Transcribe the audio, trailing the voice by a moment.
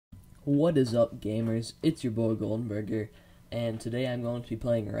What is up, gamers? It's your boy Goldenberger, and today I'm going to be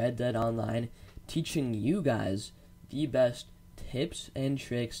playing Red Dead Online, teaching you guys the best tips and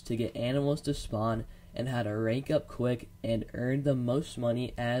tricks to get animals to spawn and how to rank up quick and earn the most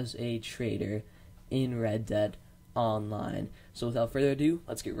money as a trader in Red Dead Online. So without further ado,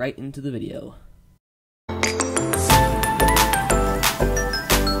 let's get right into the video.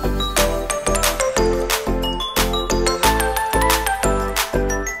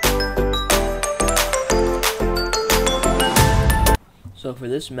 So for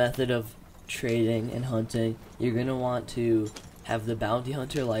this method of trading and hunting, you're going to want to have the bounty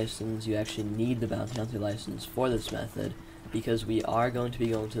hunter license. You actually need the bounty hunter license for this method because we are going to be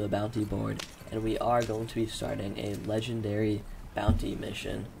going to the bounty board and we are going to be starting a legendary bounty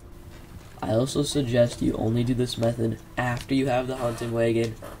mission. I also suggest you only do this method after you have the hunting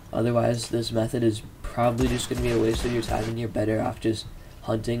wagon. Otherwise, this method is probably just going to be a waste of your time and you're better off just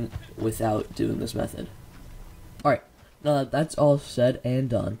hunting without doing this method. Alright. Now that that's all said and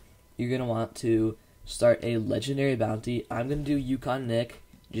done, you're going to want to start a legendary bounty. I'm going to do Yukon Nick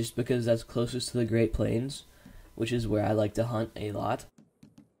just because that's closest to the Great Plains, which is where I like to hunt a lot.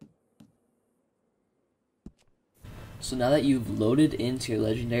 So now that you've loaded into your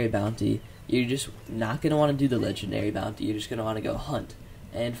legendary bounty, you're just not going to want to do the legendary bounty. You're just going to want to go hunt.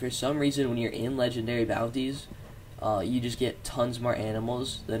 And for some reason, when you're in legendary bounties, you just get tons more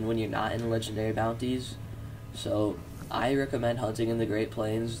animals than when you're not in legendary bounties. So I recommend hunting in the Great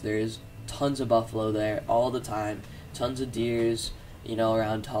Plains. There's tons of buffalo there all the time, tons of deers, you know,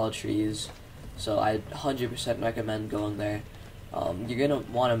 around tall trees. So I 100% recommend going there. You're going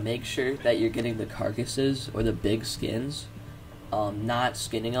to want to make sure that you're getting the carcasses or the big skins, not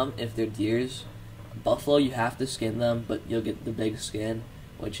skinning them if they're deers. Buffalo, you have to skin them, but you'll get the big skin,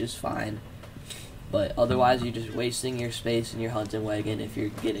 which is fine. But otherwise, you're just wasting your space in your hunting wagon if you're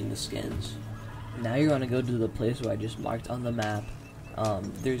getting the skins. Now you're going to go to the place where I just marked on the map.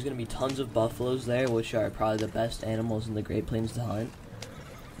 There's going to be tons of buffaloes there, which are probably the best animals in the Great Plains to hunt,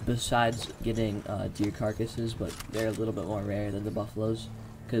 besides getting deer carcasses, but they're a little bit more rare than the buffaloes,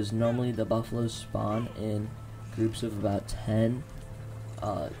 because normally the buffaloes spawn in groups of about 10.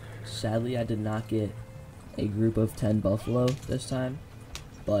 Sadly, I did not get a group of 10 buffalo this time,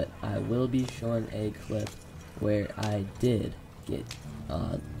 but I will be showing a clip where I did get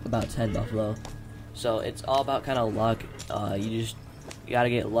about 10 buffalo. So it's all about kind of luck. You gotta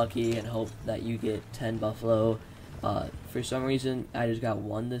get lucky and hope that you get 10 buffalo. For some reason, I just got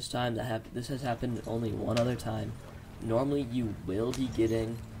one this time. This has happened only one other time. Normally, you will be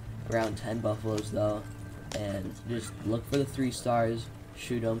getting around 10 buffaloes though, and just look for the 3 stars,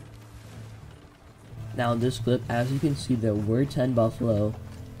 shoot them. Now in this clip, as you can see, there were 10 buffalo,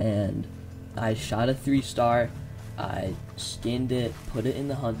 and I shot a 3-star. I skinned it, put it in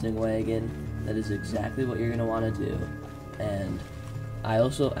the hunting wagon. That is exactly what you're going to want to do. And I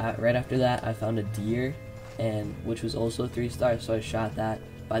also, right after that, I found a deer, which was also 3 stars, so I shot that.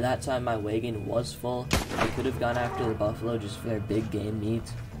 By that time, my wagon was full. I could have gone after the buffalo just for their big game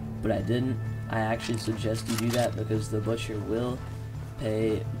meat, but I didn't. I actually suggest you do that because the butcher will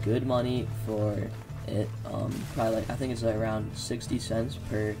pay good money for it. Probably I think it's around 60 cents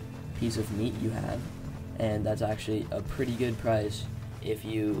per piece of meat you have. And that's actually a pretty good price if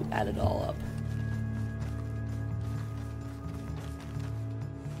you add it all up.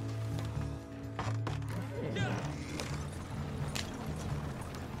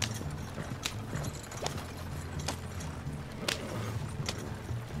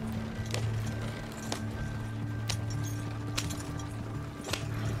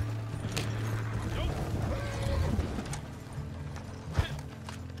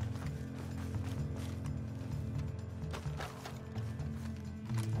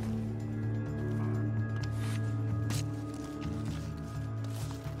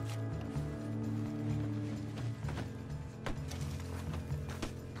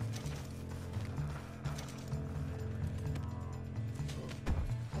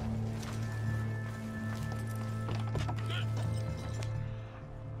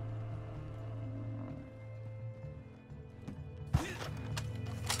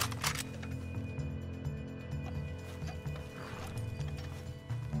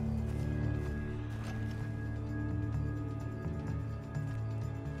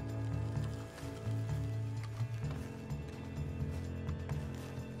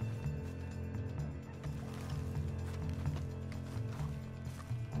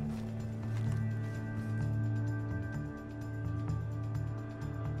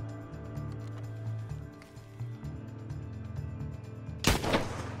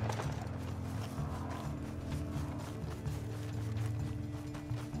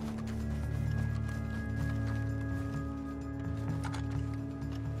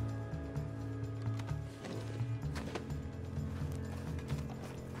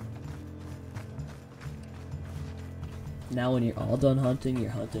 Now when you're all done hunting,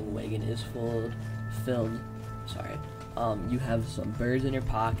 your hunting wagon is filled. You have some birds in your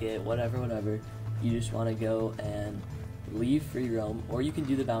pocket, whatever. You just want to go and leave free roam, or you can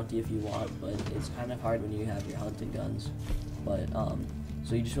do the bounty if you want, but it's kind of hard when you have your hunting guns. But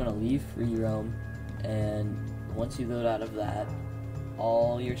so you just want to leave free roam, and once you load out of that,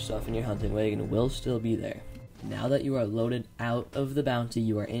 all your stuff in your hunting wagon will still be there. Now that you are loaded out of the bounty,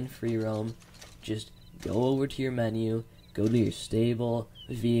 you are in free roam, just go over to your menu, go to your stable,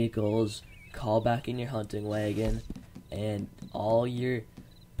 vehicles, call back in your hunting wagon, and all your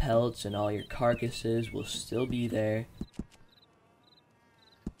pelts and all your carcasses will still be there.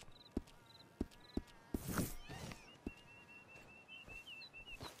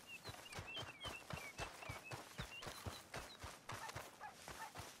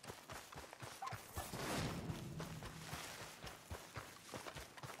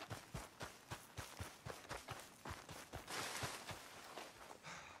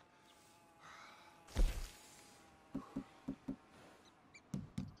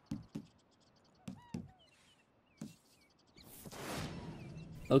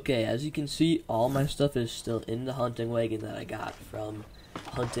 Okay, as you can see, all my stuff is still in the hunting wagon that I got from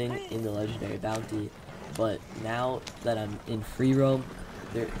hunting in the legendary bounty, but now that I'm in free roam,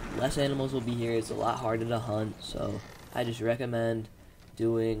 less animals will be here. It's a lot harder to hunt, so I just recommend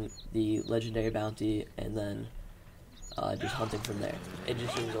doing the legendary bounty and then just hunting from there. It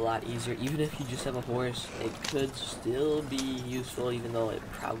just seems a lot easier. Even if you just have a horse, it could still be useful, even though it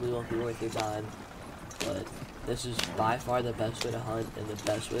probably won't be worth your time. But this is by far the best way to hunt and the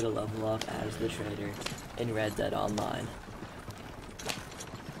best way to level up as the trader in Red Dead Online.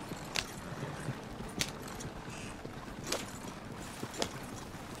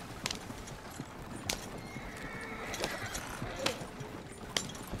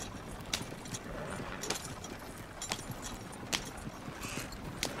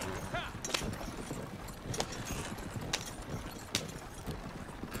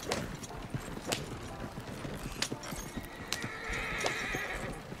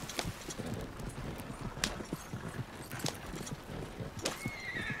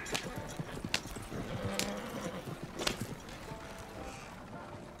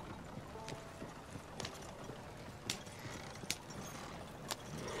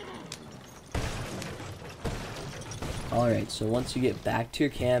 Alright, so once you get back to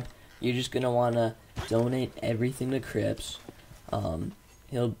your camp, you're just going to want to donate everything to Crips.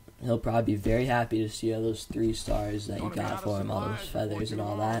 He'll probably be very happy to see all those 3 stars that you got for him, all those feathers and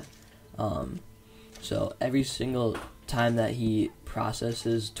all that. So every single time that he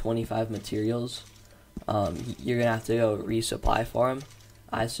processes 25 materials, you're going to have to go resupply for him.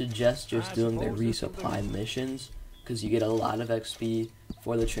 I suggest just doing the resupply missions, because you get a lot of XP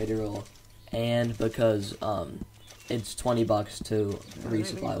for the trader role, and because it's $20 to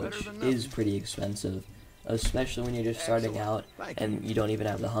resupply, which is pretty expensive, especially when you're just starting out and you don't even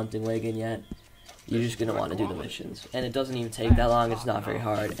have the hunting wagon yet. You're just going to want to do the missions, and it doesn't even take that long. It's not very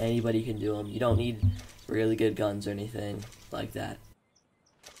hard. Anybody can do them. You don't need really good guns or anything like that.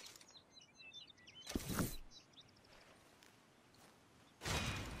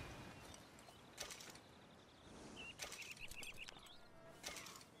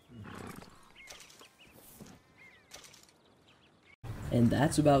 And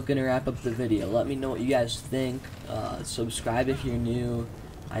that's about gonna wrap up the video. Let me know what you guys think. Subscribe if you're new.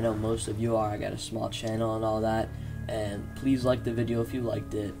 I know most of you are. I got a small channel and all that. And please like the video if you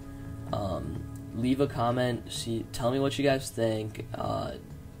liked it. Leave a comment. Tell me what you guys think.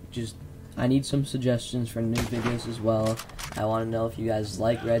 I need some suggestions for new videos as well. I want to know if you guys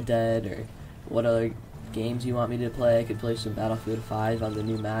like Red Dead or what other games you want me to play. I could play some Battlefield 5 on the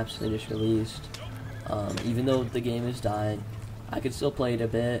new maps they just released. Even though the game is dying, I could still play it a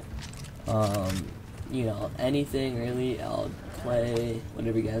bit. You know, anything really, I'll play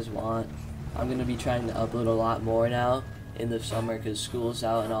whatever you guys want. I'm going to be trying to upload a lot more now in the summer because school's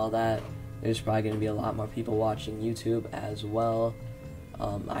out and all that. There's probably going to be a lot more people watching YouTube as well.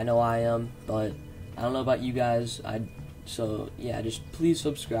 I know I am, but I don't know about you guys. So yeah, just please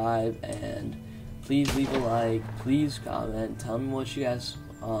subscribe and please leave a like, please comment, tell me what you guys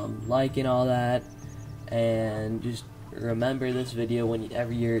like and all that, and just remember this video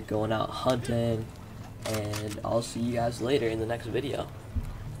whenever you're going out hunting, and I'll see you guys later in the next video.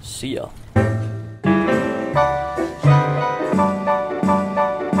 See ya.